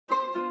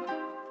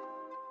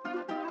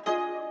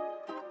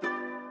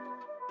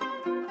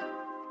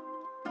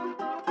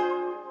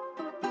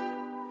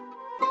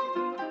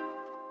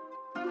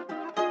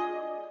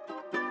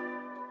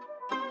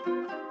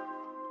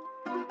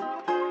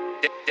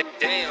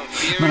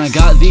Man, I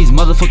got these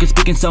motherfuckers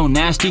speaking so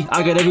nasty.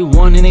 I got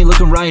everyone and they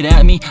looking right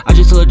at me. I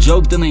just tell a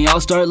joke, then they all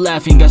start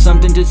laughing. Got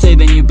something to say,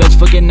 then you best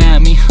fucking at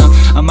me.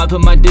 I might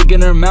put my dick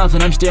in her mouth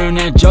and I'm staring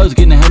at Joe's,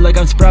 getting ahead like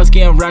I'm Sprouts,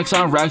 getting racks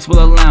on racks while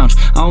I lounge.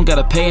 I don't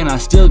gotta pay and I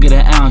still get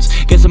an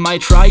ounce. Guess I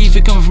might try if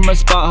you're coming from a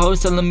spot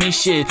host telling me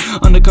shit.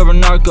 Undercover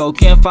narco,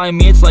 can't find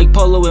me, it's like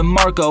Polo and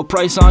Marco.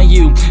 Price on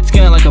you,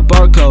 scanning like a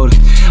barcode.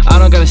 I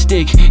don't got a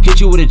stick, hit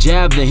you with a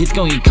jab, the hit's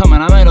gonna keep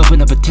coming. I might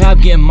open up a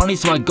tab, getting money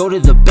so I go to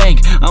the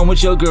bank. I'm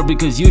with your girl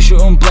because you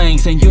shooting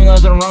blanks, and you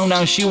nothing wrong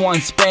now, she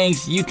wants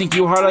spanks. You think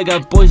you hard, I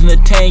got boys in the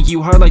tank.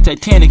 You hard like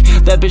Titanic,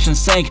 that bitch done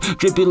sank.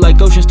 Drippy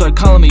like ocean, start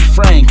calling me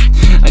Frank.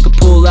 I could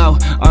pull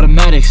out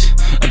automatics,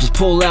 I just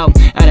pull out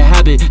of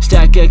habit.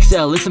 Stack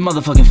XL, it's the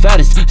motherfucking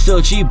fattest. Still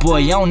a cheap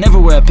boy, I don't never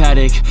wear a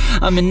paddock.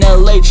 I'm in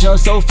LA, chillin'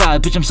 so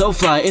fat, bitch I'm so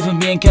fly. If I'm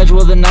being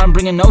casual then I'm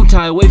bringing no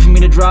tie. Wait for me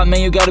to drop,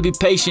 man, you gotta be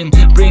patient.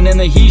 Bring in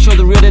the heat, show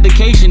the real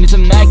dedication. It's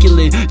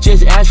immaculate,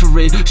 just ask for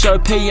it.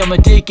 Sharpay on my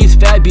dick is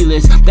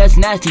fabulous. That's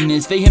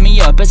nastiness, they hit me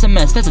up,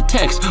 SMS, that's a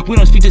text. We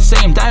don't speak the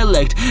same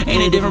dialect.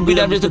 Ain't a different breed,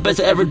 I'm just the best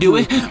to ever do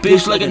it.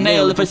 Bitch like a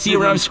nail, if I see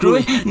her I'm screw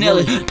it. Nail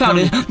it, pound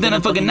it, then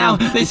I'm fucking out.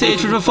 They say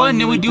it's for fun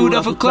and we do it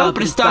all for clout,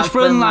 but it stops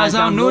spreading lies.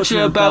 I don't know what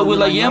you're about.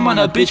 Will I am on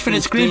a bitch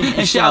finna scream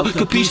and shout.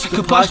 Capiche,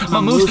 capoche,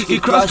 my moves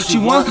get crossed. She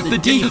want the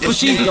D, but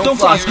she don't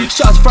floss.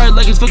 Shots fired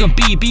like it's fucking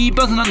BB,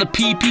 buzzing on the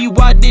PP.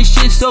 Why this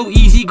shit so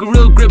easy?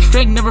 Gorilla grip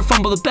strength, never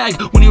fumble the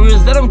bag. When you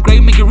realize that I'm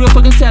great, make it real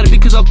fucking sad,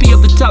 because I'll be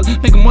up the top,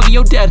 make it more than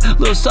your dad.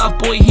 Little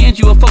soft boy, hand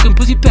you a fucking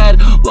pussy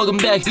pad. Welcome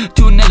back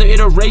to another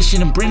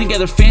iteration and bring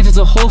together fans as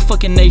a whole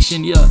fucking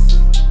nation, yeah.